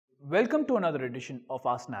Welcome to another edition of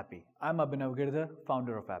Ask Snappy. I'm Abhinav Girdhar,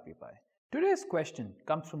 founder of AppyPie. Today's question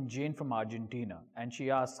comes from Jane from Argentina, and she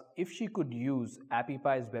asks if she could use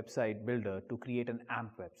AppyPie's website builder to create an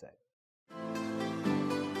AMP website.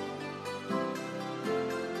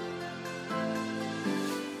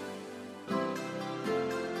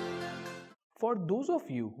 For those of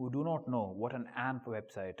you who do not know what an AMP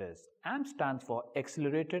website is, AMP stands for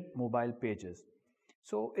Accelerated Mobile Pages.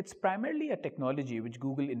 So it's primarily a technology which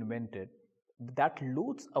Google invented that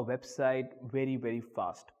loads a website very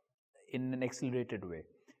fast in an accelerated way.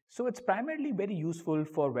 So it's primarily very useful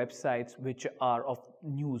for websites which are of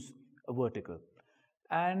news vertical.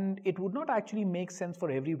 And it would not actually make sense for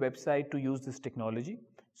every website to use this technology.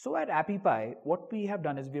 So at AppyPie, what we have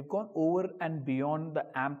done is we have gone over and beyond the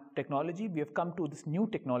AMP technology. We have come to this new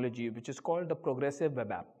technology which is called the Progressive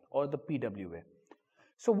Web App or the PWA.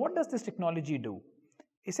 So what does this technology do?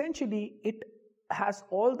 Essentially, it has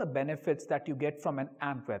all the benefits that you get from an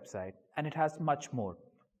AMP website, and it has much more.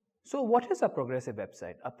 So what is a progressive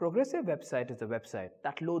website? A progressive website is a website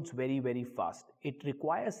that loads very fast. It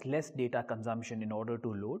requires less data consumption in order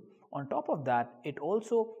to load. On top of that, it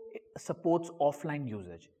also supports offline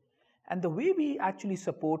usage. And the way we actually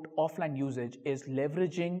support offline usage is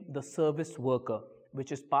leveraging the service worker,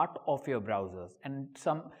 which is part of your browsers, and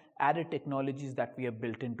some added technologies that we have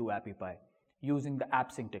built into AppyPie using the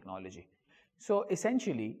AppSync technology. So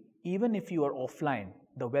essentially, even if you are offline,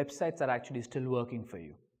 the websites are actually still working for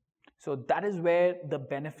you. So that is where the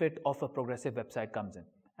benefit of a progressive website comes in.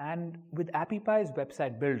 And with AppyPie's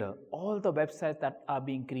website builder, all the websites that are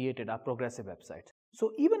being created are progressive websites.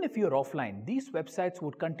 So even if you're offline, these websites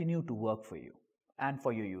would continue to work for you and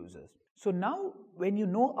for your users. So now when you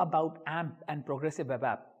know about AMP and Progressive Web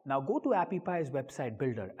App, now go to AppyPie's website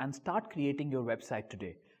builder and start creating your website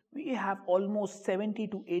today. We have almost 70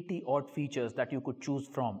 to 80 odd features that you could choose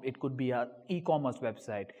from. It could be an e-commerce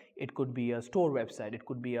website, it could be a store website, it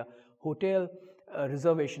could be a hotel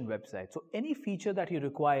reservation website. So any feature that you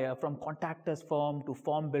require, from contact us form to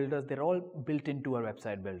form builders, they're all built into our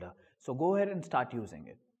website builder. So go ahead and start using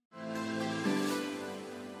it.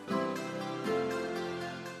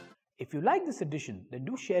 If you like this edition, then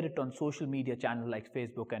do share it on social media channels like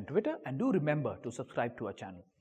Facebook and Twitter, and do remember to subscribe to our channel.